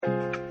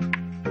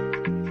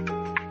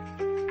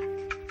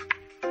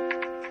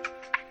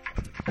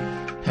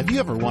Have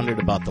you ever wondered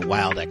about the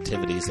wild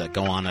activities that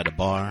go on at a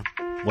bar?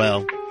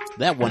 Well,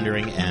 that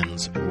wondering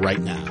ends right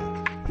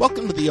now.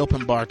 Welcome to the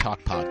Open Bar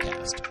Talk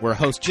podcast, where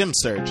host Jim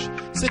Search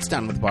sits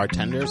down with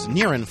bartenders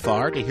near and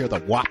far to hear the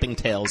whopping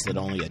tales that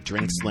only a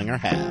drink slinger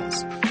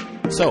has.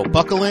 So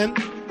buckle in,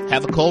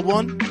 have a cold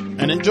one,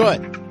 and enjoy.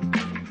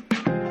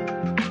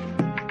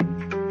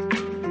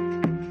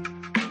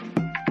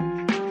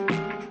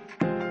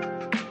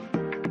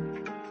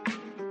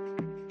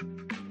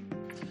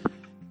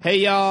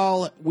 Hey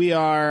y'all, we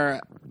are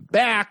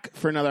back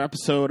for another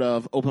episode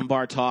of Open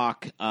Bar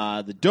Talk,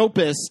 the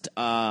dopest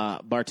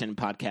bartending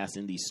podcast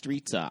in these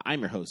streets.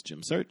 I'm your host,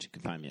 Jim Search. You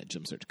can find me at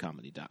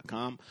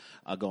jimsearchcomedy.com.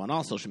 Go on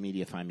all social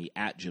media, find me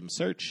at Jim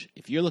Search.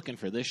 If you're looking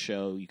for this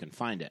show, you can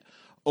find it.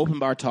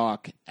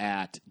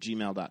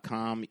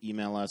 openbartalk@gmail.com.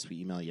 Email us, we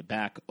email you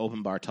back.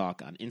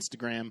 Openbartalk on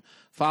Instagram.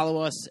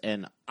 Follow us,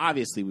 and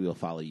obviously we will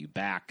follow you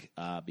back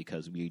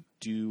because we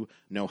do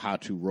know how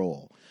to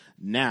roll.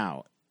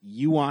 Now,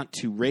 you want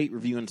to rate,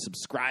 review, and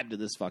subscribe to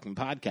this fucking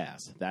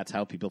podcast. That's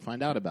how people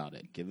find out about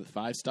it. Give it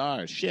 5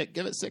 stars. Shit,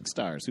 give it 6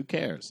 stars. Who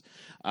cares?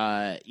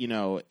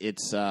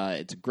 It's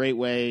a great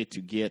way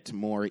to get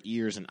more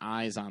ears and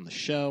eyes on the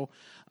show.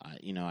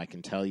 I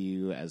can tell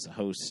you as a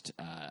host,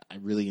 I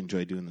really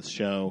enjoy doing this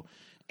show.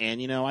 And,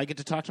 I get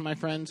to talk to my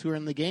friends who are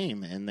in the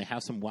game, and they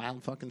have some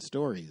wild fucking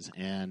stories.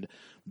 And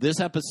this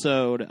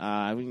episode, we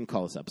can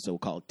call this episode, we'll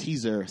call it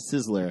Teaser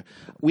Sizzler.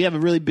 We have a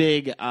really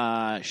big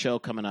show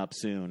coming up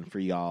soon for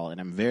y'all, and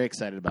I'm very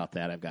excited about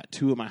that. I've got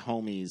 2 of my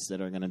homies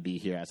that are going to be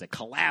here as a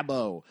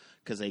collabo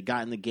because they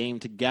got in the game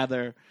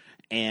together,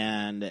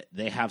 and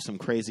they have some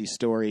crazy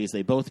stories.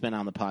 They've both been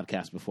on the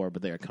podcast before,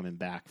 but they are coming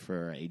back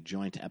for a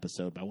joint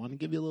episode. But I want to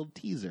give you a little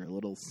teaser, a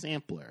little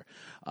sampler,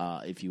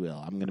 if you will.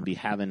 I'm going to be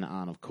having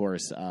on, of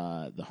course,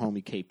 the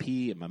homie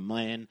KP and my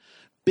man,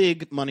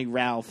 Big Money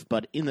Ralph.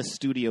 But in the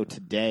studio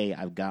today,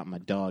 I've got my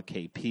dog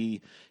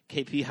KP.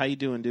 KP, how you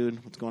doing,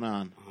 dude? What's going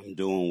on? I'm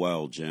doing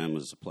well, Jim.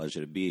 It's a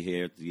pleasure to be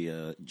here at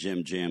the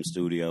Jim Jam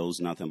Studios.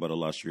 Nothing but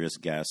illustrious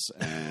guests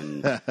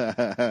and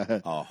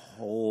a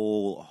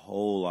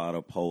whole lot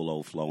of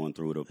polo flowing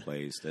through the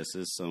place. This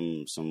is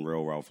some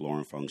real Ralph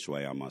Lauren feng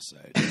shui, I must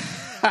say.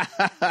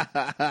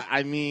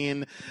 I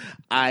mean,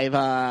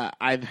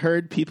 I've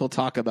heard people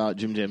talk about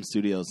Jim Jam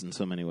Studios in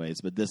so many ways,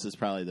 but this is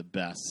probably the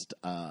best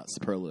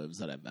superlatives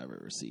that I've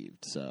ever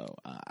received. So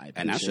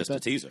and that's just a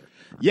teaser.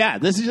 Yeah,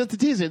 this is just a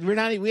teaser. We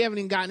haven't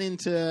even gotten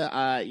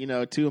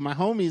into 2 of my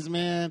homies,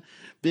 man,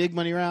 Big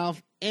Money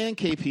Ralph and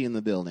KP in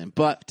the building.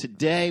 But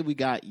today we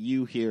got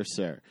you here,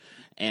 sir,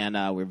 and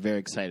we're very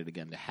excited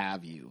again to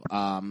have you.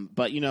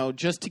 But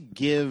just to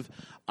give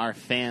our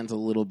fans a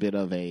little bit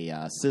of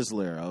a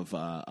sizzler of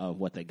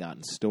what they got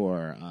in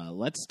store,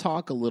 let's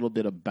talk a little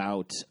bit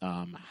about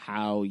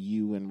how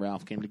you and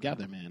Ralph came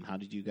together, man. How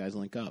did you guys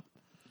link up?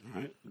 All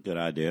right, good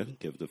idea.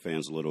 Give the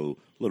fans a little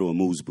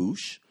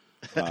amuse-bouche.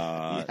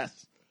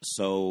 Yes.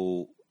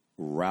 So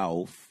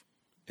Ralph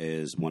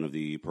is one of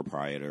the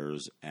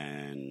proprietors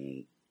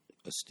and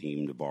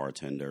esteemed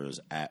bartenders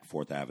at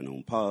 4th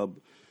Avenue Pub,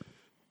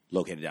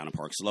 located down in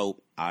Park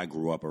Slope. I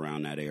grew up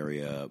around that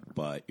area,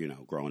 but,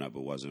 growing up,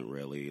 it wasn't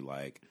really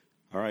like,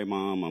 all right,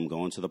 Mom, I'm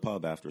going to the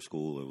pub after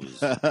school. It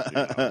was,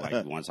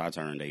 like once I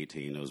turned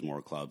 18, there was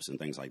more clubs and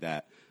things like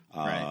that.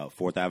 Right.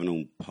 4th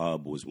Avenue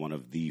Pub was one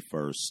of the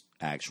first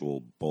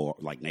actual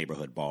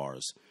neighborhood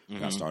bars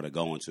that I started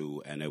going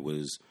to, and it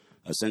was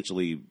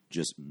essentially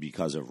just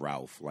because of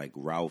Ralph. Like,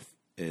 Ralph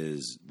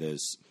is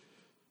this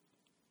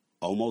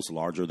almost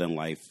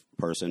larger-than-life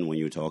person when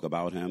you talk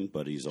about him,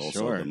 but he's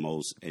also the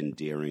most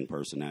endearing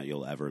person that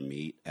you'll ever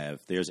meet.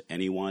 If there's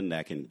anyone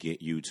that can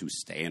get you to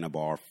stay in a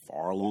bar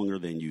far longer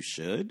than you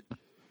should,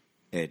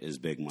 it is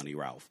Big Money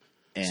Ralph.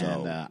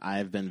 And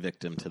I've been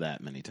victim to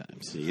that many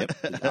times. Yep.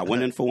 I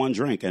went in for one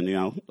drink, and,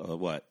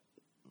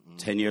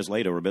 10 years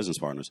later, we're business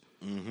partners.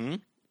 Mm-hmm.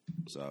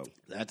 So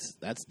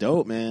that's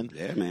dope, man.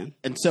 Yeah, man.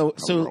 And so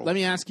let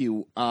me ask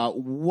you,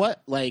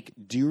 what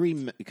do you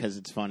remember? Because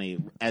it's funny,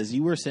 as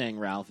you were saying,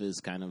 Ralph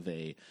is kind of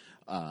a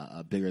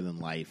bigger than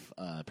life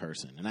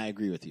person, and I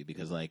agree with you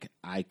because I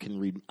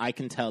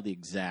can tell the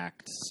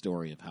exact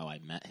story of how I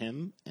met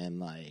him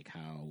and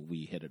how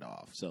we hit it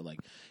off. So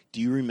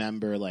do you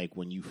remember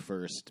when you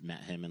first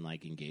met him and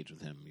engaged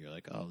with him? You're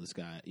like, oh, this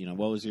guy.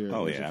 What was your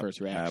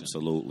first reaction?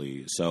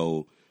 Absolutely.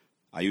 So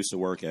I used to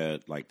work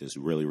at this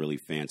really, really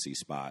fancy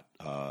spot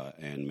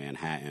in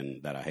Manhattan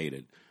that I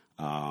hated.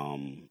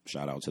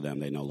 Shout out to them.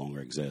 They no longer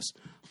exist.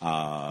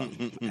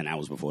 And that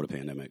was before the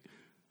pandemic.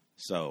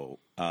 So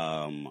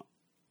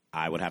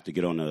I would have to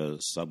get on the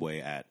subway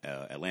at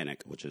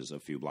Atlantic, which is a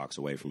few blocks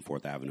away from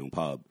 4th Avenue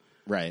Pub.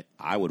 Right.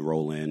 I would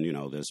roll in,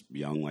 this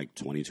young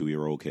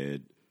 22-year-old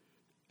kid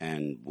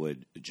and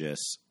would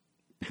just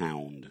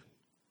pound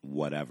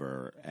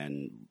whatever.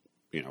 And,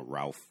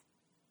 Ralph,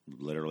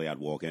 literally, I'd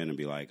walk in and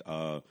be like,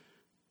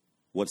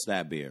 what's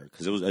that beer?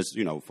 Because it was,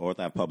 4th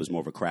Ave Pub is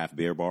more of a craft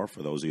beer bar,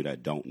 for those of you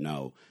that don't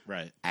know.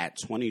 Right. At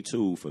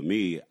 22, for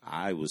me,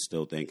 I was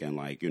still thinking,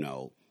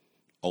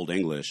 Old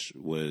English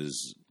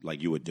was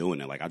like you were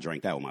doing it. Like I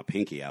drank that with my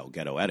pinky out,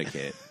 ghetto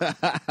etiquette.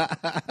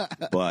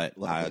 But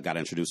I got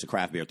introduced to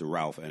craft beer through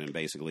Ralph, and then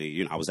basically,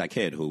 you know, I was that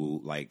kid who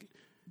like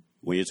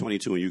when you're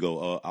 22 and you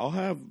go, I'll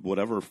have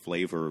whatever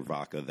flavor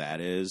vodka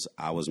that is.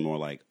 I was more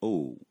like,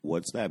 oh,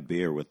 what's that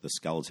beer with the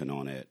skeleton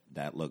on it?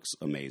 That looks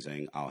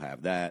amazing. I'll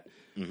have that.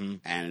 Mm-hmm.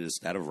 And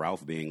instead of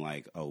Ralph being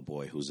like, oh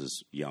boy, who's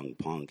this young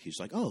punk?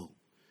 He's like, oh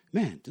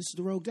man, this is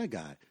the Rogue Dead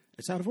guy.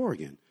 It's out of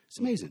Oregon. It's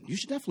amazing. You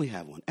should definitely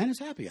have one. And it's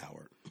happy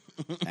hour.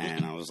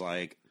 And I was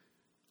like,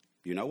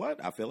 you know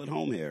what? I feel at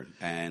home here.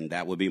 And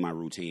that would be my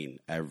routine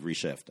every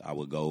shift. I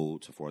would go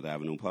to 4th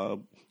Avenue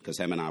Pub because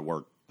him and I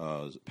work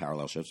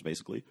parallel shifts,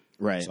 basically.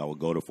 Right. So I would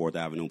go to 4th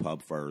Avenue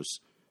Pub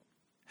first,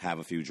 have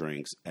a few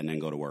drinks, and then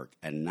go to work.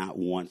 And not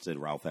once did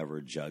Ralph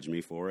ever judge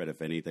me for it.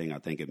 If anything, I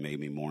think it made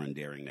me more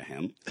endearing to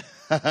him.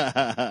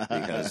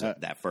 Because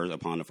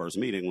upon the first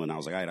meeting, when I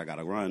was like, all right, I got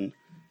to run.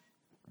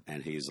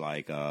 And he's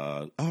like,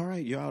 all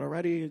right, you out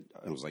already?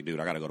 I was like, dude,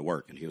 I got to go to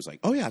work. And he was like,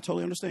 oh, yeah, I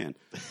totally understand.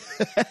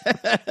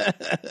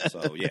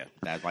 So, yeah,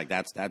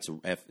 that's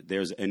if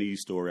there's any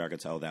story I could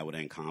tell that would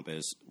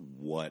encompass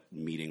what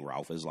meeting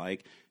Ralph is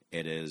like,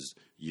 it is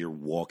you're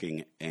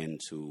walking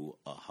into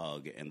a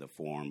hug in the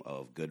form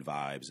of good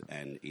vibes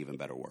and even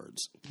better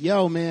words.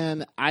 Yo,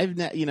 man,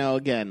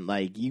 again,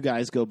 like, you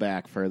guys go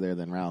back further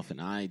than Ralph and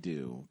I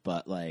do.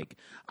 But, like,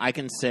 I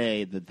can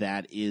say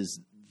that is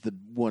the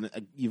one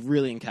you've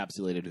really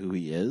encapsulated who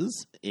he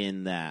is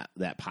in that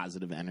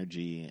positive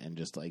energy and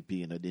just like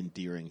being an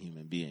endearing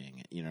human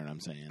being. You know what I'm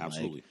saying?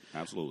 Absolutely.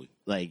 Absolutely.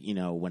 Like, you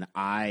know, when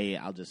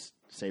I'll just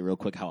say real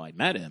quick how I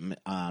met him.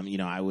 You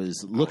know, I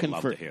was looking I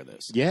would love to hear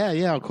this.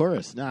 Yeah, of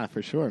course. Nah,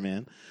 for sure,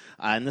 man.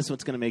 And this is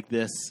what's going to make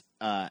this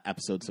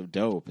episode so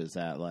dope is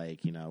that,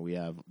 like, you know, we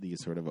have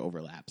these sort of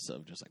overlaps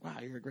of just like,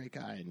 wow, you're a great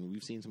guy, and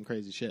we've seen some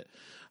crazy shit.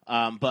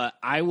 But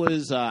I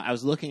was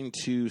looking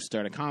to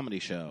start a comedy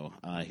show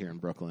here in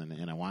Brooklyn,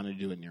 and I wanted to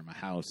do it near my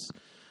house.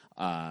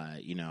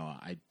 You know,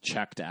 I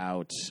checked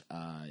out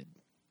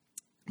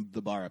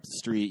the bar up the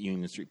street,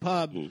 Union Street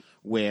Pub,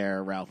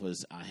 where Ralph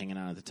was hanging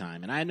out at the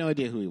time, and I had no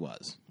idea who he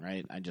was.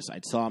 Right? I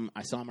saw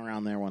him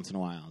around there once in a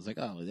while. I was like,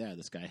 oh yeah,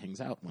 this guy hangs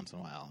out once in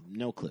a while.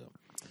 No clue.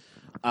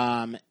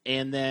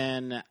 And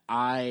then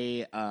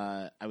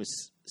I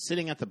was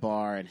sitting at the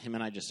bar, and him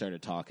and I just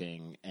started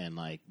talking, and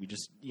like we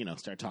just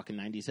started talking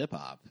 90s hip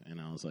hop, and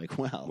I was like,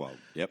 well,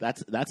 yep.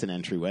 that's an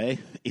entryway,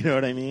 you know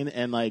what I mean?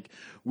 And like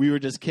we were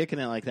just kicking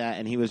it like that,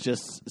 and he was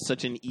just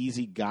such an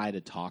easy guy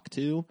to talk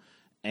to,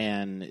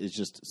 and is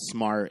just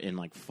smart and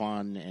like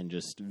fun and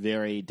just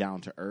very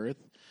down to earth.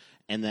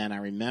 And then I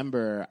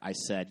remember I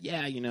said,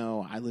 yeah, you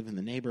know, I live in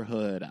the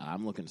neighborhood.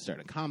 I'm looking to start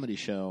a comedy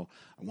show.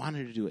 I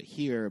wanted to do it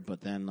here,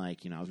 but then,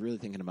 like, you know, I was really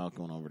thinking about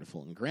going over to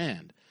Fulton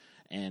Grand.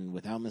 And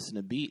without missing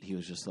a beat, he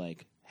was just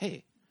like,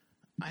 hey,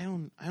 I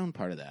own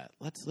part of that.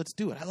 Let's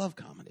do it. I love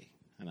comedy.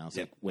 And I was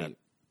like, wait,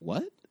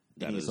 what?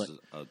 That is like,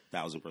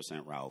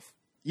 1,000% Ralph.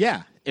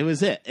 Yeah, it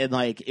was it. And,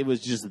 like, it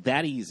was just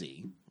that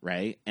easy,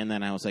 right? And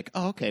then I was like,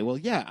 oh, okay, well,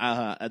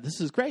 yeah,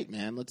 this is great,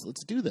 man.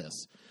 Let's do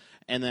this.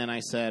 And then I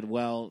said,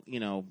 well, you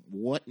know,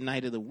 what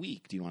night of the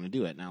week do you want to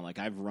do it? Now, like,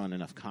 I've run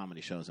enough comedy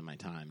shows in my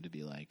time to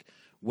be like,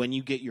 when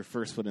you get your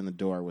first foot in the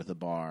door with a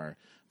bar,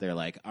 they're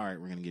like, all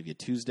right, we're going to give you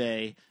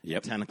Tuesday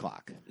at 10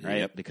 o'clock, right?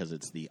 Yep. Because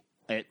it's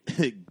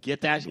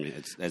get that? I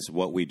mean, that's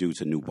what we do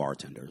to new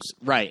bartenders.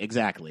 Right,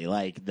 exactly.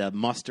 Like the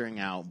mustering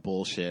out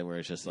bullshit where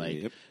it's just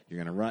like, you're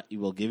going to run,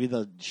 we'll give you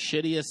the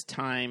shittiest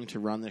time to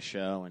run the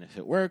show, and if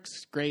it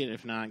works, great.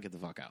 If not, get the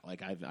fuck out.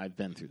 Like, I've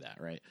been through that,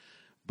 right?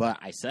 But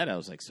I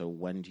was like, so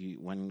what's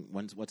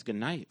a good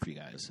night for you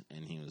guys?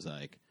 And he was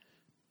like,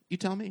 you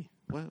tell me,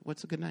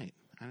 what's a good night?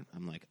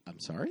 I'm like, I'm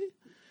sorry?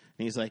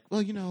 And he's like,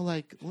 well, you know,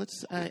 like,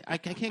 I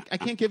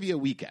can't give you a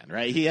weekend,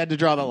 right? He had to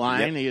draw the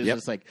line. He was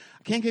just like,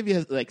 I can't give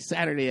you like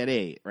Saturday at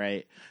 8,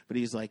 right? But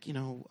he's like, you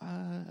know,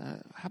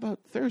 how about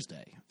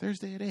Thursday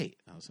at 8?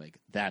 I was like,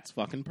 that's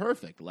fucking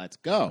perfect. Let's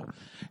go.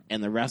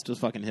 And the rest was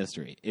fucking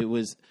history.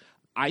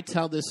 I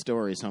tell this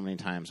story so many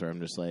times where I'm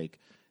just like,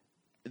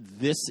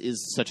 this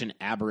is such an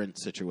aberrant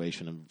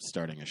situation of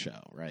starting a show,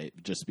 right?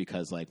 Just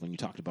because, like, when you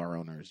talk to bar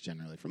owners,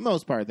 generally, for the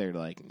most part, they're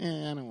like, I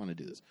don't want to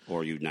do this.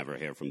 Or you never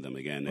hear from them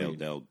again.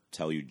 They'll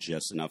tell you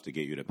just enough to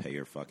get you to pay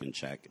your fucking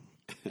check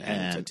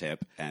and to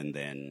tip, and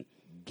then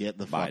get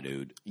the bye, fuck,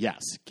 dude.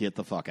 Yes, get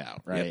the fuck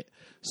out, right? Yep.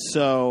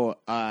 So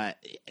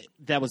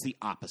that was the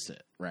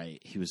opposite,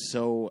 right? He was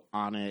so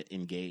on it,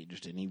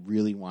 engaged, and he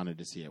really wanted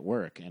to see it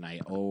work. And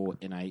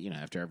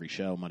after every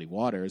show, Muddy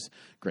Waters,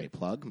 great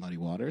plug, Muddy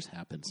Waters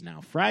happens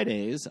now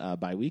Fridays,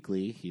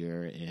 bi-weekly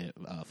here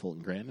at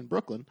Fulton Grand in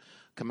Brooklyn.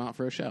 Come out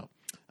for a show.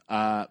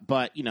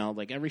 But, you know,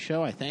 like every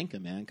show, I thank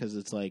him, man, because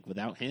it's like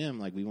without him,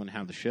 like we wouldn't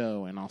have the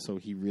show. And also,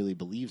 he really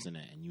believes in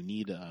it. And you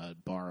need a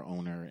bar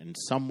owner and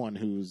someone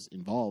who's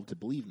involved to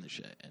believe in the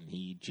shit. And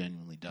he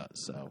genuinely does.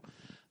 So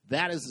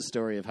that is the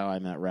story of how I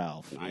met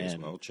Ralph. Nice.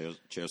 And well, cheers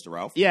to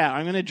Ralph. Yeah,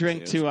 I'm going to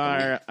drink to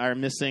our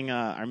missing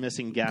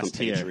guest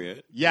compatriot.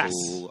 here. Yes.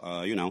 Who,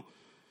 you know,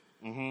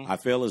 I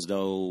feel as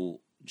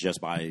though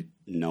just by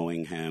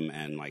knowing him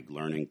and like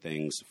learning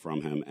things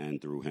from him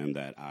and through him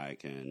that I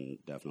can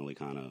definitely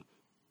kind of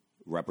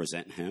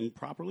represent him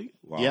properly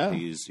while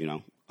he's,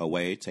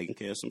 away taking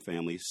care of some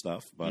family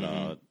stuff.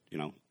 But,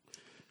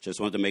 just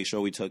wanted to make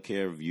sure we took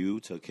care of you,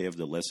 took care of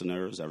the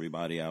listeners,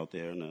 everybody out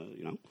there in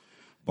the,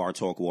 Bar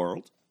Talk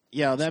world.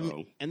 Yeah,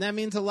 and that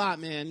means a lot,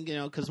 man.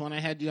 Because when I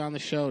had you on the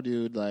show,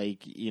 dude,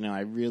 like,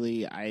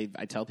 I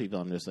tell people,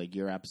 I'm just like,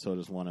 your episode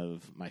is one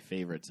of my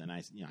favorites, and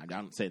I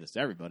don't say this to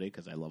everybody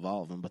because I love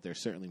all of them, but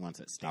there's certainly ones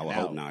that stand out. I would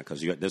hope not,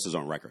 because this is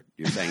on record.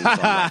 You're saying this on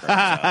record, so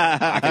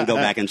I can go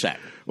back and check.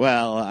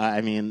 Well,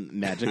 I mean,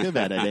 magic of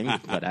editing,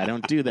 but I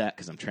don't do that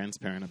because I'm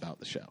transparent about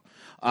the show.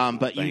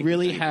 But you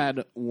really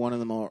had one of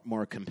the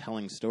more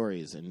compelling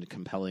stories and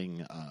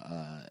compelling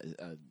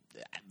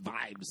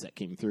vibes that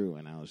came through,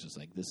 and I was just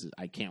like,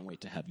 I can't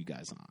wait to have you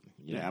guys on.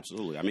 Yeah,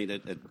 absolutely. I mean,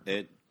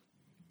 it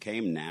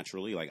came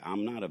naturally. Like,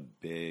 I'm not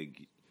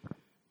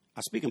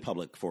I speak in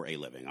public for a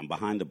living. I'm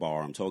behind the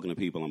bar. I'm talking to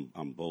people.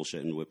 I'm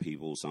bullshitting with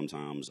people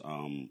sometimes.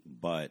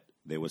 But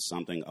there was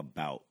something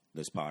about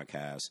this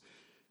podcast,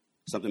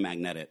 something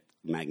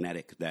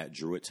magnetic that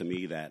drew it to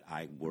me, that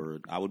I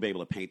would be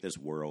able to paint this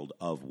world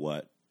of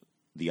what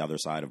the other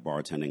side of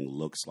bartending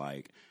looks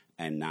like,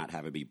 and not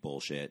have it be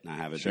bullshit, not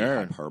have it be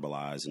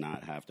hyperbolized,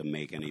 not have to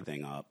make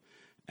anything up.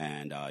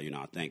 And,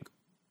 I think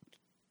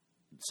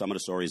some of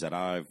the stories that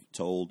I've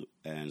told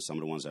and some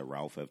of the ones that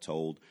Ralph have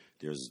told,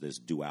 there's this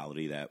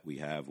duality that we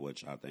have,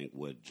 which I think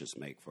would just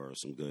make for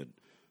some good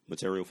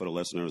material for the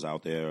listeners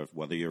out there,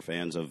 whether you're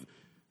fans of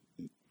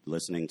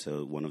listening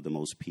to one of the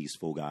most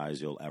peaceful guys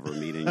you'll ever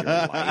meet in your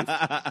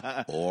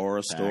life, or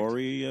a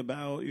story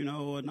about,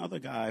 another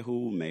guy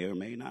who may or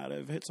may not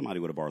have hit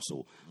somebody with a bar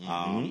stool.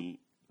 Mm-hmm.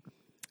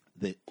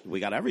 We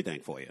got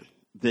everything for you.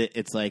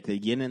 It's like the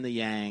yin and the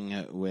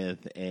yang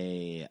with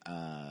a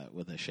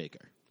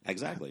shaker.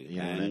 Exactly.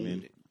 You know what I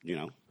mean?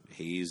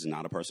 He's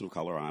not a person of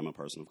color. I'm a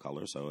person of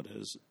color, so it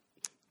is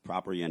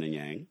proper yin and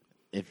yang.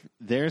 If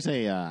there's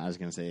I was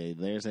going to say,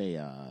 there's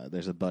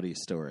a buddy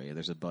story.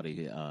 There's a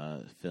buddy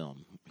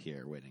film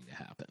here waiting to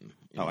happen.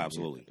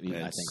 Absolutely.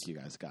 I think you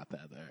guys got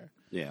that there.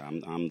 Yeah,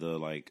 I'm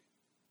the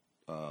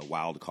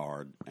wild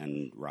card,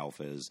 and Ralph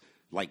is.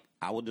 Like,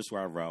 I would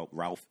describe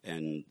Ralph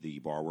in the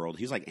bar world,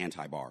 he's like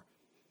anti-bar.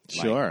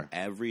 Sure. Like,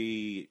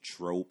 every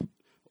trope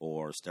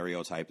or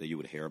stereotype that you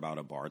would hear about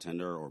a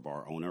bartender or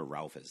bar owner,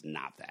 Ralph is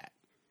not that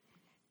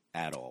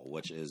at all,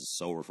 which is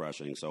so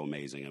refreshing, so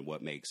amazing, and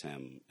what makes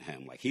him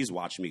him. Like, he's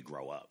watched me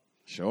grow up.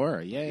 Sure,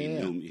 yeah,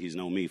 He's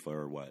known me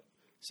for,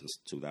 since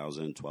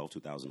 2012,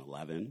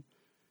 2011.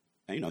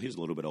 And, he's a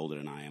little bit older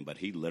than I am, but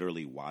he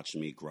literally watched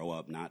me grow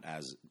up, not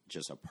as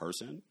just a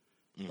person,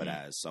 but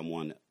as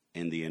someone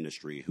in the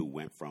industry who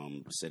went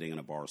from sitting in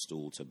a bar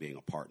stool to being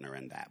a partner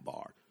in that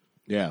bar.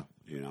 Yeah.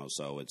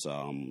 So it's,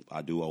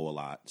 I do owe a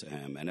lot to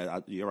him.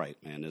 And you're right,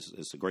 man.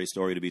 It's a great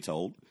story to be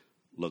told.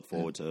 Look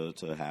forward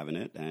to having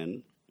it.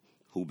 And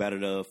who better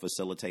to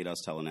facilitate us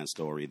telling that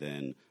story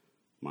than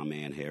my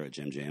man here at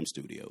Jim Jam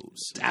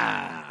Studios.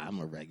 I'm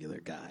a regular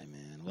guy,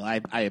 man. Well,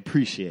 I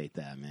appreciate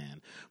that, man.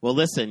 Well,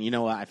 listen,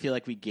 I feel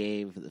like we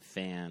gave the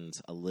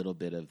fans a little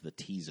bit of the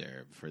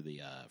teaser for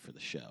the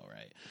show,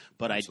 right?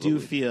 But absolutely. I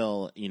do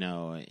feel,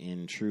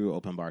 in true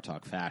Open Bar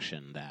Talk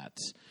fashion, that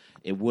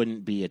it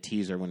wouldn't be a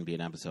teaser, wouldn't be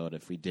an episode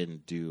if we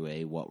didn't do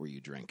a What Were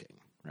You Drinking,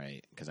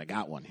 right? Because I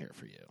got one here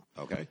for you.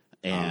 Okay.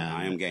 And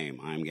I am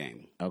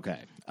game. Okay.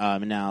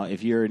 Now,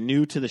 if you're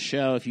new to the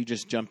show, if you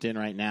just jumped in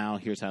right now,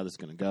 here's how this is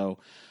going to go.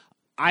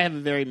 I have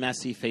a very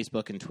messy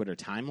Facebook and Twitter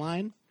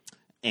timeline,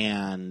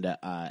 and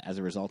as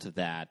a result of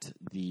that,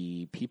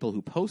 the people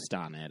who post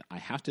on it, I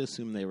have to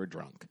assume they were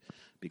drunk,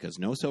 because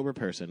no sober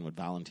person would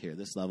volunteer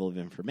this level of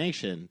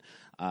information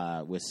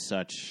with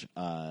such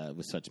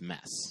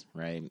mess,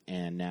 right?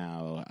 And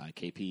now,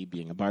 KP,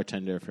 being a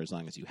bartender for as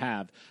long as you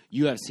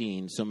have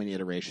seen so many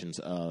iterations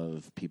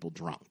of people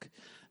drunk.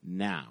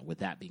 Now, with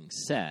that being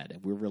said,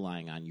 we're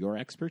relying on your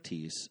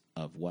expertise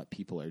of what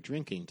people are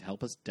drinking to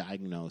help us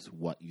diagnose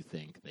what you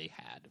think they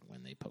had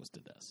when they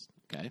posted this,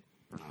 okay?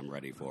 I'm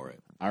ready for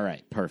it. All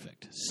right,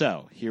 perfect.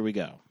 So, here we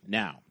go.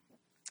 Now,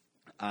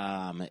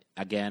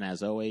 again,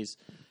 as always,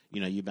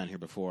 you've been here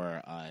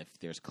before. If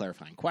there's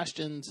clarifying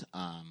questions,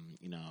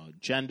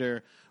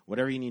 gender,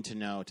 whatever you need to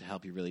know to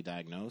help you really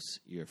diagnose,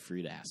 you're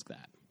free to ask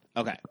that.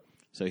 Okay,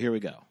 so here we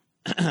go.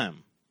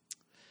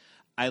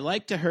 I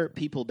like to hurt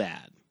people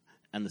bad.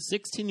 And the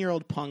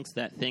 16-year-old punks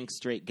that think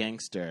straight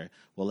gangster,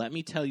 well, let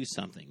me tell you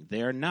something.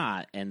 They're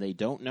not, and they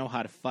don't know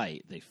how to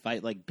fight. They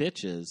fight like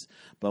bitches,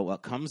 but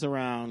what comes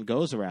around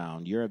goes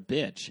around. You're a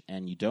bitch,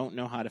 and you don't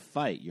know how to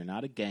fight. You're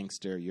not a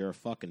gangster. You're a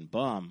fucking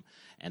bum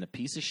and a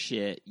piece of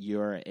shit.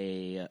 You're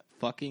a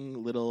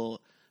fucking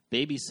little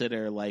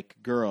babysitter-like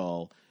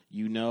girl.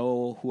 You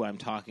know who I'm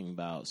talking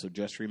about, so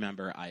just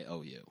remember I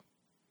owe you.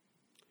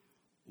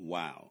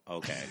 Wow.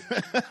 Okay.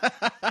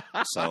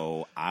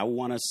 So I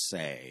want to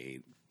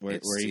say... Where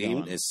are you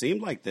going? It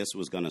seemed like this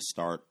was going to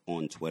start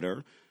on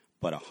Twitter,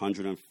 but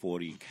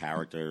 140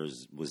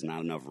 characters was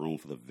not enough room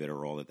for the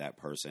vitriol that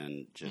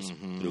person just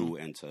threw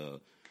into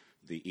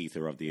the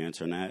ether of the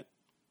internet.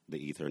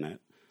 the Ethernet.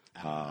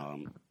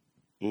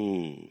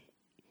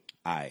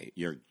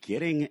 You're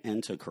getting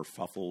into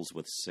kerfuffles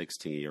with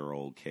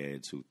 16-year-old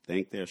kids who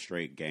think they're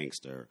straight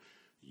gangster.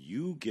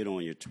 You get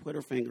on your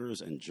Twitter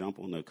fingers and jump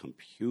on the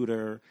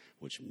computer,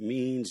 which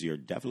means you're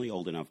definitely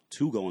old enough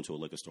to go into a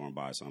liquor store and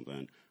buy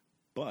something.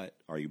 But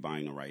are you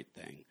buying the right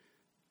thing?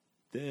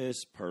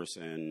 This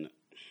person,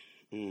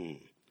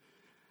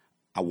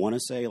 I want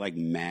to say like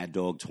Mad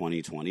Dog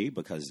 2020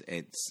 because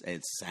it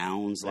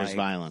sounds There's like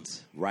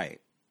violence. Right.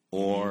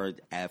 Or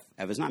if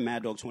it's not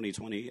Mad Dog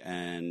 2020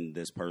 and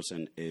this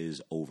person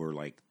is over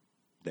like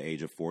the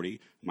age of 40,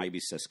 might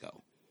be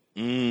Cisco.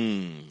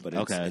 But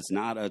it's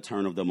not a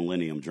turn of the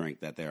millennium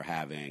drink that they're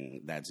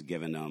having that's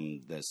giving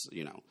them this,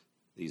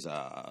 these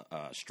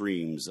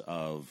streams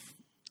of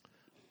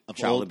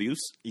child abuse.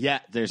 Yeah,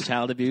 there's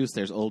child abuse.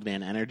 There's old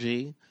man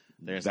energy.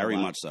 There's very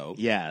much so.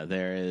 Yeah,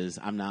 there is.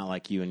 I'm not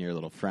like you and your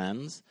little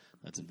friends.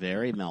 That's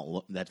very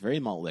malt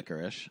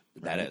licorice.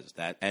 Right? That is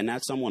that, and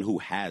that's someone who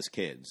has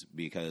kids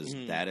because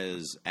that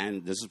is,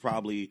 and this is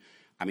probably.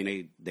 I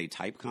mean, they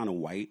type kind of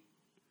white,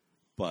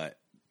 but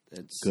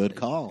it's good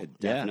call. It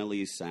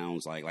definitely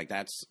sounds like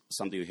that's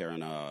something you hear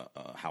in a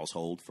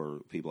household for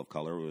people of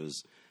color.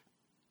 Was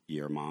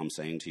your mom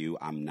saying to you,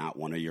 "I'm not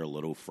one of your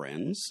little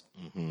friends."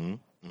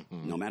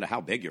 No matter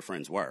how big your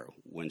friends were,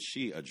 when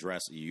she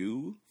addressed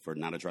you for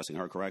not addressing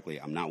her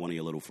correctly, I'm not one of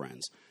your little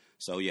friends.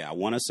 So, yeah, I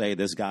want to say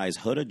this guy's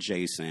hood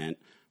adjacent,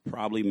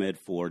 probably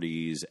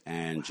mid-40s,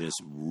 and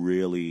just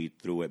really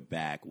threw it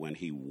back when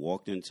he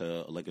walked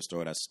into a liquor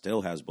store that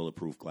still has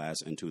bulletproof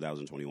glass in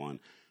 2021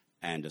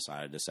 and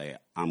decided to say,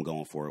 I'm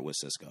going for it with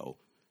Cisco.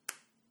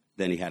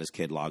 Then he had his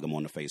kid log him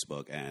on to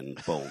Facebook,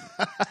 and boom,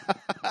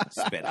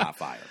 spit hot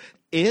fire.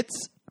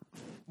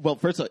 Well,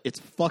 first of all,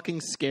 it's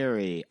fucking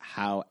scary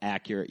how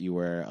accurate you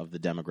were of the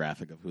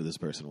demographic of who this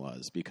person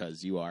was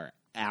because you are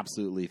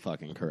absolutely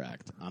fucking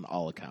correct on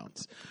all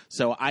accounts.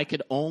 So I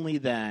could only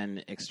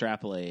then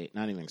extrapolate,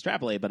 not even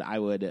extrapolate, but I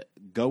would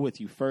go with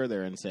you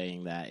further in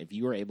saying that if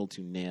you were able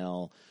to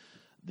nail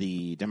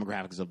the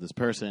demographics of this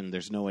person,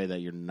 there's no way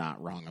that you're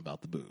not wrong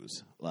about the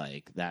booze.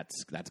 Like,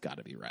 that's got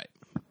to be right.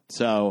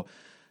 So,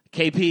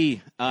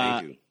 KP,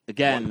 Thank you.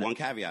 Again. One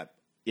caveat.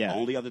 Yeah. The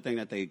only other thing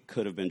that they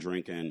could have been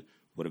drinking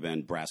would have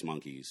been Brass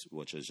Monkeys,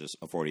 which is just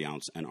a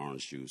 40-ounce and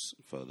orange juice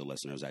for the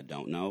listeners that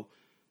don't know.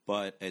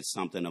 But it's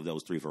something of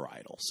those three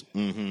varietals.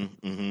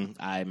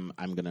 I'm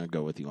going to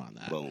go with you on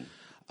that. Boom.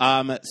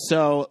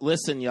 So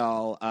listen,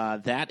 y'all,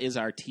 that is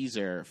our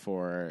teaser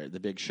for the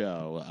big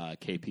show,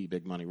 KP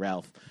Big Money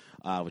Ralph,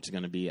 which is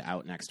going to be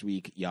out next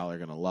week. Y'all are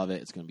going to love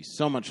it. It's going to be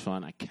so much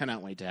fun. I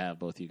cannot wait to have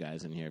both you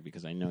guys in here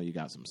because I know you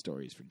got some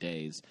stories for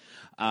days.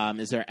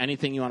 Is there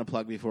anything you want to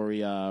plug before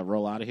we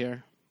roll out of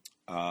here?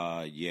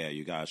 Yeah,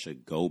 you guys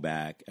should go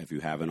back if you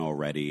haven't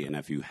already, and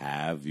if you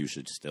have, you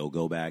should still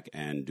go back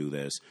and do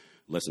this.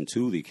 Listen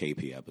to the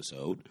KP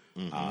episode.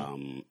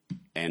 In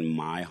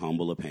my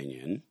humble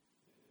opinion,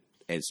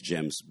 it's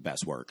Jim's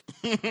best work.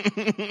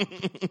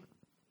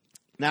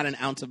 Not an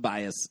ounce of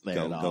bias there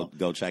at all.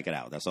 Go check it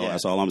out. That's all. Yeah.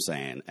 That's all I'm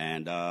saying.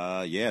 And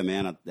yeah,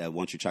 man.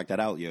 Once you check that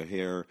out, you'll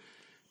hear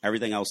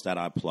everything else that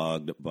I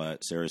plugged.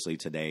 But seriously,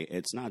 today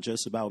it's not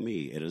just about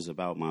me. It is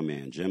about my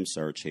man Jim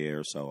Search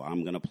here. So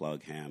I'm gonna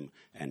plug him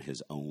and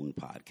his own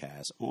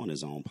podcast on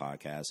his own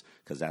podcast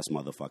because that's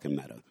motherfucking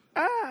meta.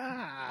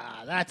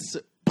 That's.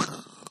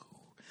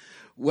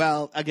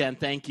 Well, again,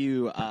 thank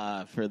you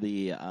for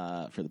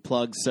the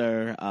plug,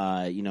 sir.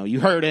 You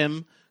heard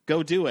him.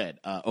 Go do it.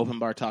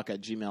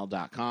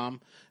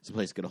 Openbartalk@gmail.com. It's a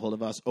place to get a hold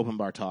of us.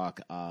 Openbartalk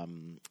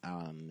on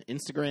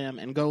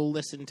Instagram. And go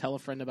listen, tell a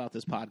friend about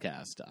this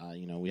podcast.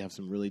 We have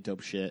some really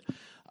dope shit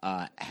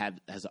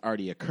has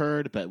already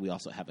occurred, but we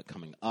also have it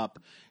coming up.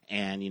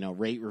 And,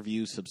 rate,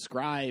 review,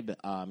 subscribe.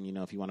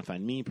 If you want to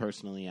find me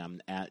personally,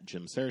 I'm at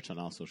Jim Search on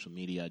all social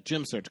media,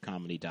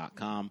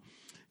 jimsearchcomedy.com.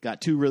 Got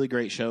two really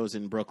great shows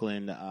in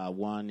Brooklyn.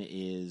 One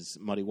is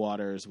Muddy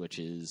Waters, which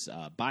is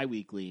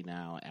bi-weekly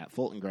now at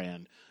Fulton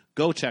Grand.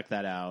 Go check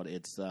that out.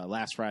 It's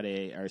last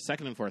Friday, or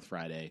second and fourth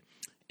Friday,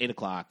 8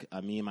 o'clock.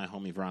 Me and my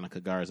homie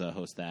Veronica Garza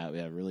host that. We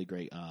have really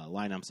great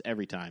lineups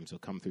every time, so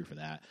come through for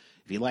that.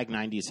 If you like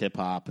 90s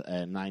hip-hop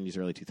and 90s,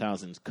 early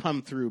 2000s,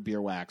 come through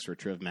Beer Wax or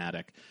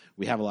Trivmatic.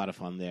 We have a lot of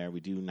fun there. We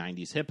do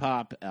 90s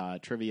hip-hop,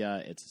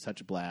 trivia. It's such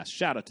a blast.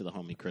 Shout out to the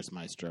homie Chris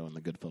Maestro and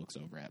the good folks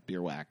over at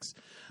Beer Wax.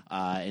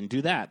 And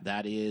do that.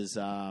 That is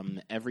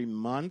every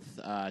month,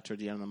 toward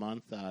the end of the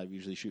month. We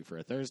usually shoot for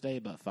a Thursday,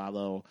 but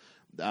follow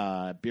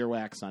Beer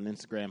Wax on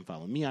Instagram.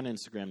 Follow me on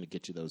Instagram to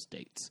get you those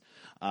dates.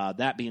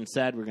 That being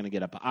said, we're going to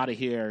get up out of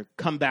here.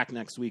 Come back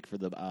next week for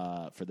the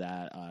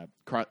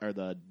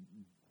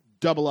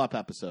double up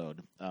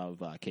episode of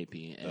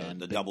KP and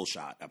the double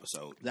shot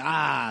episode.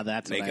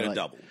 That's make what it I like. A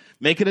double.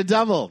 Make it a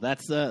double.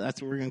 That's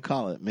what we're going to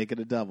call it. Make it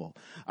a double.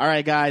 All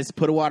right, guys.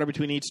 Put a water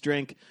between each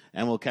drink,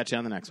 and we'll catch you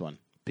on the next one.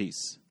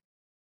 Peace.